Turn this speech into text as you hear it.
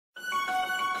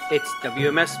It's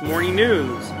WMS Morning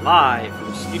News, live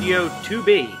from Studio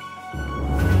 2B.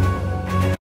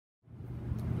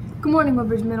 Good morning,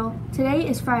 Woodbridge Middle. Today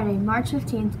is Friday, March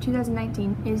 15th,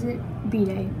 2019. Is it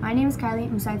B-Day? My name is Kylie,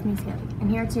 and besides me is Haley,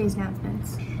 and here are today's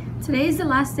announcements. Today is the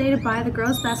last day to buy the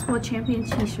girls basketball champion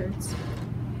t-shirts.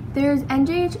 There is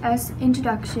NJHS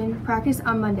introduction practice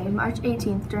on Monday, March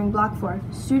 18th during Block 4.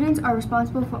 Students are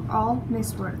responsible for all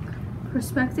missed work.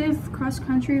 Prospective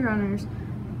cross-country runners,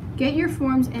 get your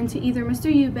forms into either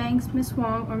Mr. Eubanks, Miss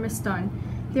Wong, or Miss Dunn.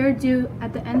 They are due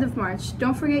at the end of March.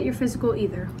 Don't forget your physical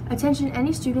either. Attention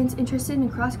any students interested in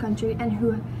cross-country and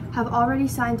who have already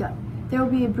signed up. There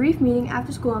will be a brief meeting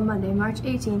after school on Monday, March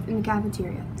 18th in the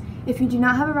cafeteria. If you do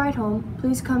not have a ride home,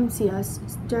 please come see us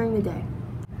during the day.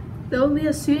 There will be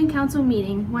a student council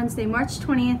meeting Wednesday, March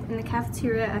 20th in the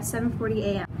cafeteria at 7:40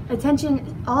 a.m.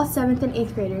 Attention all 7th and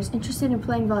 8th graders interested in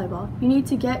playing volleyball. You need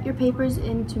to get your papers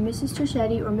in to Mrs.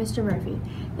 Terschetti or Mr. Murphy.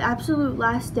 The absolute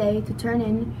last day to turn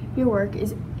in your work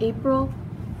is April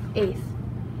 8th.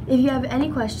 If you have any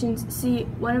questions, see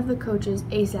one of the coaches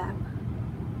ASAP.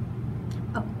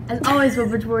 As always,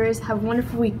 Woodbridge Warriors, have a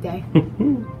wonderful weekday.